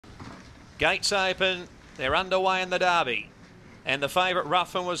Gates open. They're underway in the Derby. And the favourite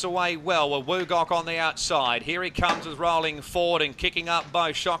Ruthven was away well with Woogok on the outside. Here he comes as rolling forward and kicking up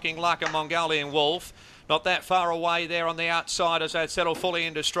both Shocking Luck and Mongolian Wolf. Not that far away there on the outside as they settle fully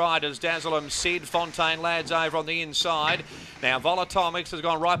into stride as Dazzle Sid, Fontaine Lads over on the inside. Now Volatile Mix has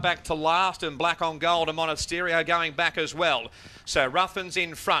gone right back to last and Black on Gold and Monasterio going back as well. So Ruthven's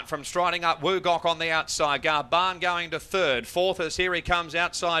in front from striding up Woogok on the outside. Garban going to third. Fourth as here he comes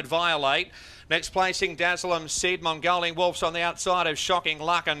outside Violate. Next placing Dazzle Sid, Mongolian Wolves on the outside of Shocking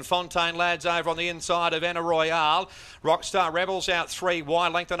Luck and Fontaine Lads over on the inside of Anna Royale. Rockstar Rebels out 3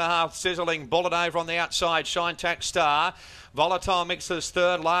 wide, length and a half, Sizzling Bullet over on the outside, Shine Tack Star. Volatile Mixes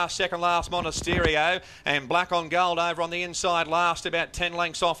third, second last Monasterio, and Black on Gold over on the inside last, about 10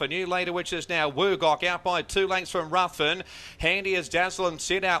 lengths off. A new leader, which is now Woogok, out by 2 lengths from Ruthven. Handy as Dazzle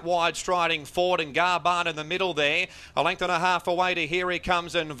Sid out wide, striding forward, and Garban in the middle there. A length and a half away to Here He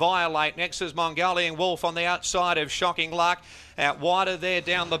Comes and Violate. Next is Mongolian Wolf on the outside of Shocking Luck. Out wider there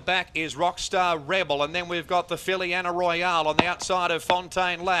down the back is Rockstar Rebel, and then we've got the filly Anna Royale on the outside of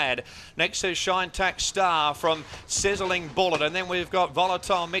Fontaine Lad. Next is Shine Tack Star from Sizzling Bullet, and then we've got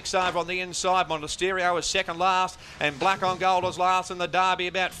Volatile Mix over on the inside. Monasterio is second last, and Black on Gold is last in the Derby,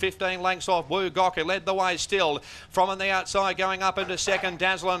 about 15 lengths off Woogok, who led the way still. From on the outside going up into second,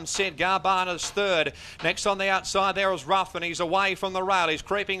 Dazzle Sid. Garbana's third. Next on the outside there is Ruthven. He's away from the rail. He's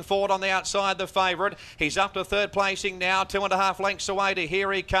creeping forward on the outside, the favourite. He's up to third placing now, 2.5 lengths away to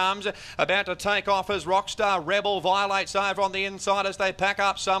Here He Comes. About to take off as Rockstar Rebel. Violates over on the inside as they pack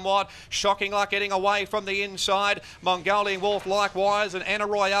up somewhat. Shocking Luck getting away from the inside. Mongolian Wolf likewise, and Anna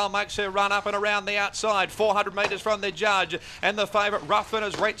Royale makes her run up and around the outside. 400 metres from the judge, and the favourite Ruthven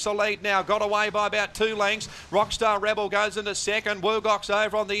has reached the lead now. Got away by about 2 lengths. Rockstar Rebel goes into second. Woogok's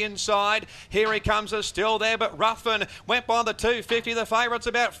over on the inside. Here He Comes is still there, but Ruthven went by the 250. The favourite's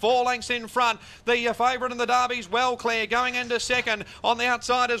about 4 lengths in front. The favourite in the Derby's well clear. Going into second. On the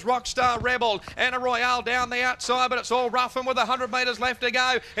outside is Rockstar Rebel. Anna Royale down the outside, but it's all Ruthven with 100 metres left to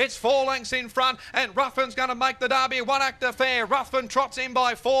go. It's 4 lengths in front, and Ruthven's going to make the Derby a one-act affair. Ruthven trots in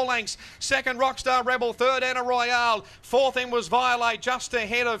by 4 lengths. Second, Rockstar Rebel. Third, Anna Royale. Fourth in was Violate, just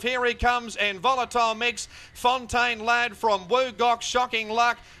ahead of Here He Comes and Volatile Mix. Fontaine Lad from Woogok, Shocking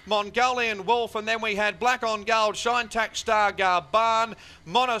Luck, Mongolian Wolf, and then we had Black on Gold, Shine Tack Star, Garban,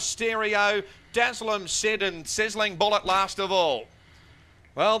 Monasterio, Dazzle Sid and Sizzling Bullet last of all.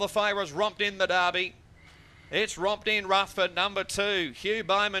 Well, the favourite's romped in the Derby. It's romped in Ruthven, number 2. Hugh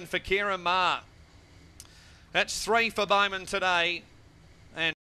Bowman for Ciaron Maher. That's 3 for Bowman today. And